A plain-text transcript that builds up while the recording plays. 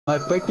My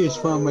birthday's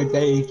 4 more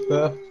days,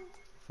 bro.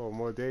 4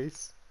 more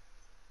days?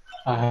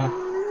 Uh-huh.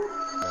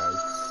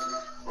 Nice.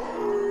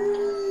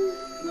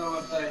 No,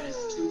 I thought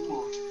it's 2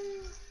 more.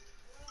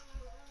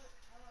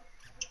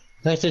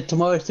 I said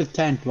tomorrow's the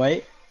 10th,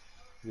 right?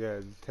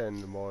 Yeah,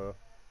 10 tomorrow.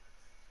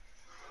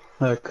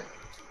 Look.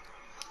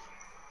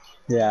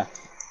 Yeah.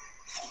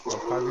 I'm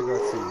probably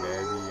gonna see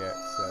Maggie at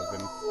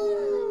 7.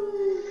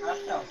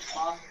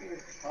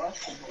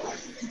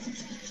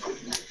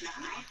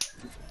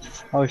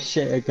 Oh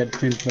shit, I gotta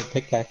change my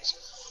pickaxe.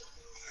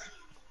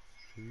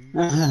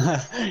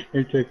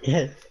 It's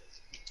okay.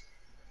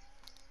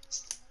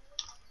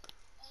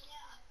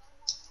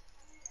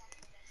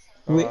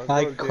 Oh,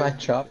 I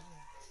catch up.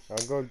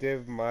 I'm gonna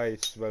give my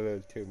sweater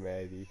to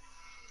Maddie.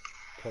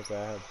 Cause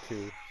I have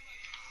 2.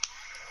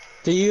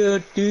 Do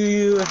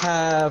you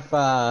have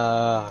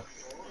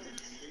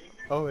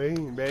Oh, hey,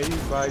 Maddie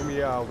buy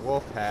me a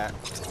wolf hat.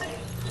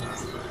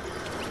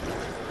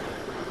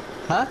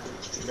 huh?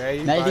 Maddie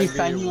buy Maddie me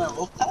find you a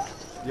wolf?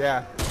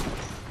 Yeah.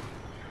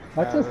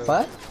 What the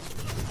fuck?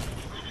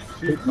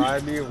 She buy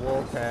me a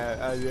wolf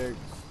hat. I think,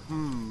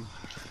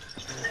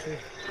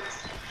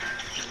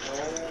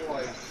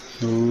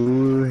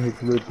 Ooh,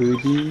 hit my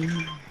booty.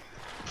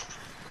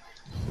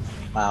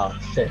 Wow,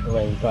 shit,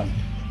 where you going?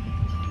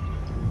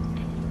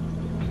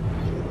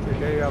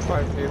 Today I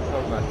might pay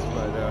for my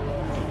sweater.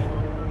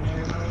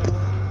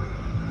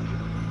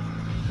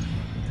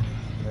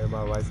 And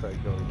my Wi-Fi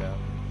going down.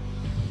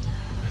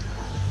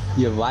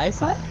 Your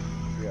Wi-Fi?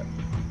 Yeah.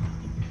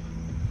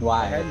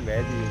 Why? I had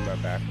Maddie in my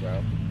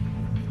background.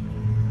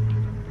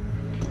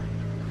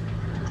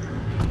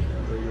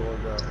 Where you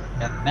wanna go?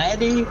 Yeah,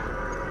 Maddie?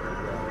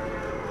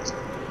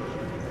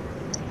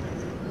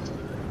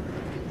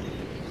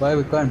 Where are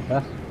we going,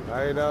 bro?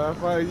 I know, I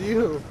find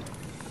you.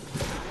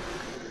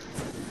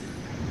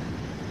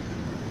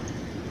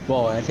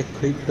 Boy, that's a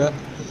creep, bro.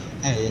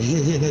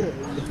 Hey,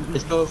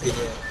 let's go over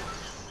here.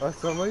 Oh,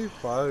 somebody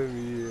followed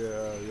me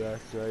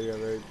last night. I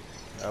went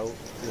out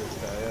to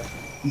Australia.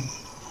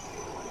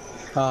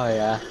 Oh,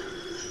 yeah.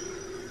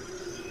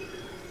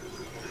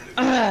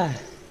 Ah!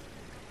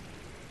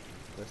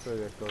 That's why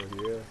they go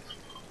here.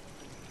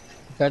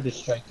 Got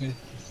distracted.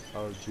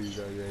 Oh, geez,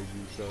 I made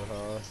you so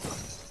hard.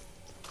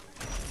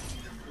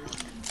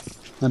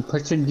 I'm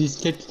pushing these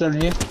kids down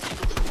here.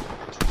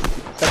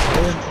 That's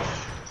him.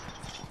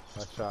 I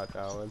shot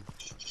that one.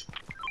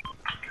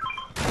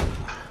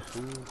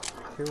 Ooh,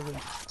 kill him.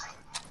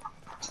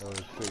 Oh,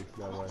 please,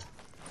 no way.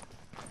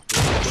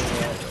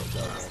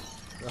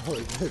 Oh,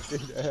 it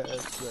did that.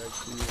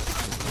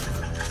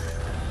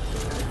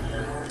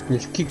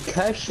 It's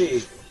Kakashi.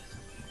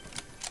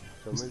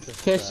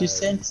 Kakashi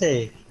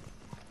Sensei.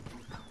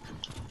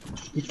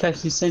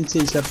 Kakashi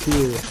Sensei's up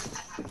here.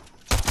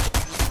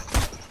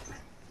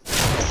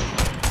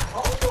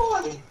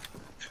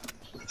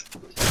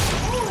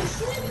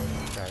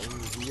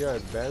 You got a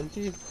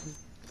bounty?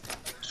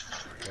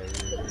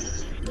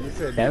 You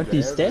said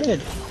Bounty's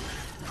dead.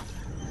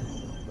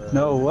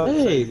 No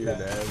way.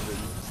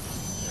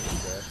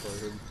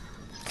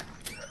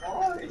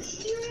 Oh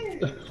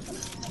shit!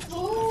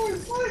 Oh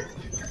fuck!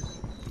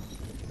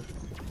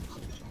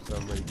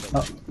 Somebody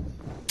come.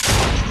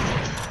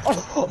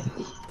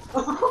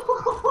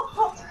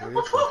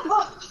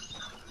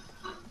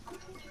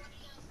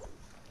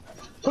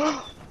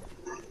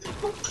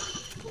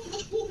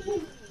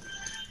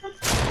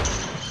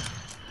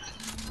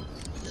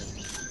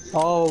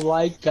 Oh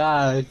my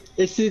god!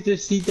 It's good to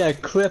see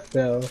that clip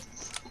though.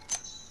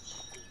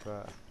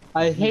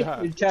 I hate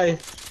the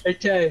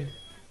guy.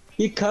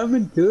 He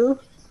coming through.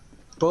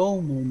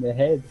 Boom in the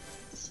head.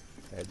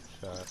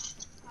 Headshot.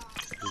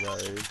 You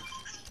got it.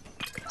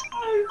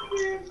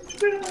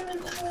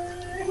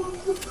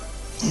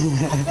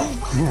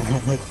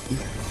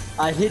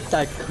 I hit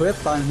that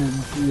clip on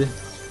him.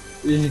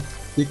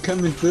 He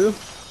coming through.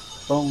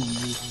 Boom!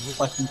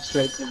 Fucking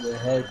straight to the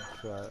head.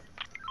 Shot.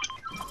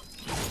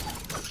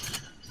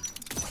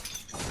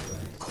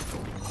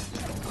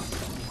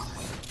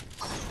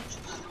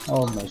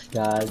 Oh my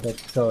god,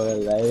 that's so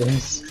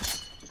hilarious.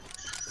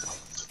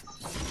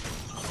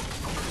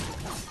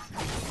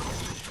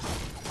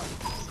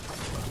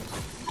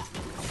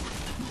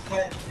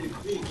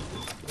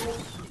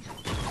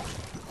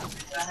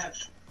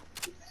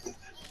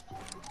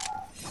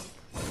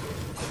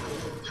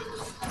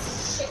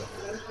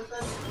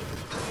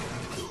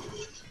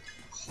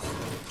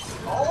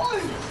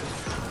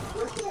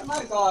 Oh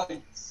my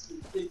god!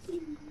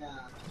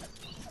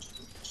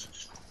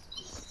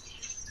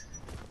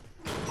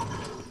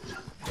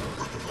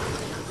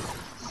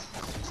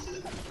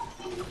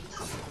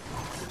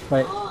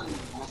 Wait,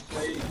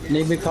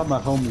 let me call my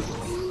homie.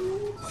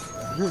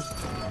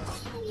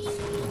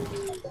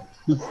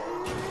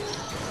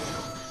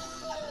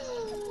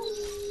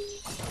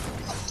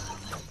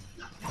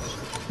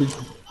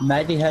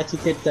 Maddie had to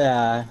get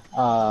the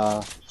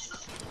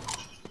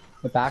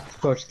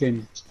backpack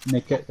skin,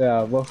 make it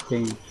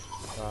working.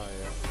 Oh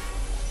yeah.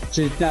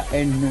 She's not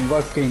in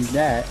working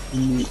yet,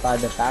 you need by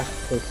the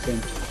backpack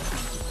skin.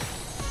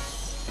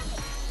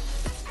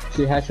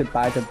 you have to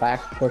buy the back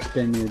first,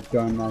 then you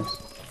join us.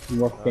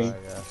 Working.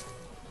 Yeah.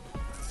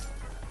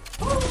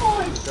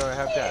 Don't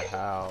have that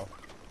how.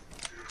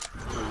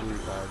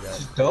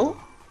 Go?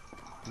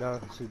 No,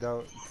 she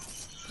don't.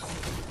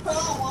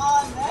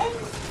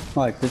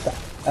 Like this,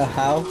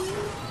 how?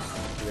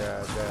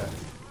 Yeah, that.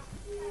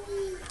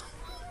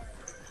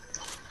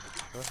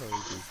 What are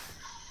you?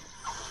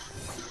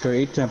 To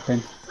eat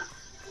something.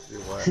 Do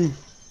what?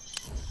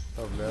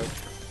 Oh no.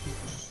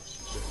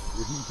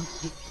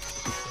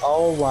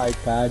 Oh my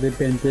god, it's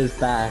been this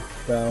bad,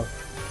 bro.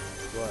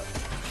 What?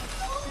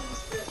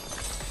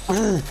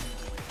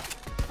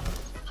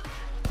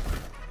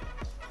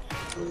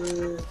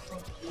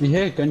 You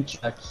hear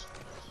gunshots.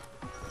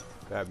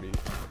 That me.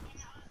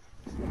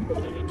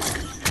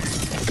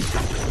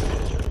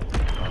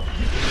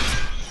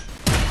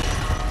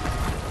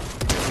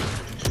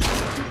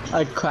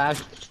 I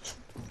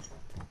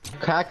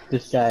cracked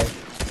this guy.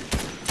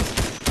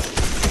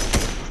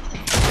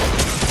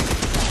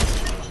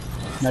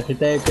 Not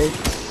today, bitch.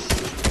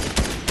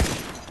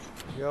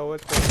 Yo,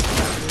 what the?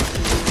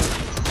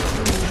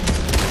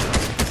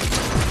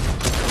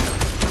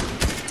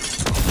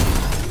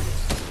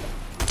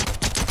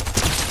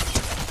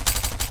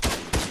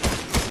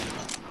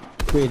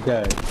 Wait,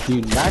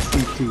 do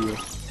nothing to you.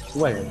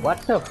 Wait, what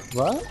the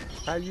fuck?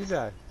 How you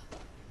die?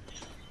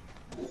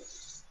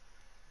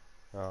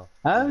 Oh,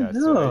 I don't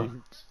know.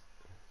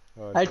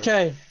 Oh, I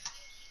try.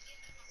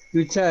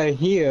 You try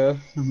here.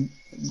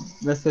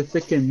 That's a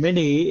freaking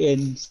mini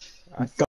and. I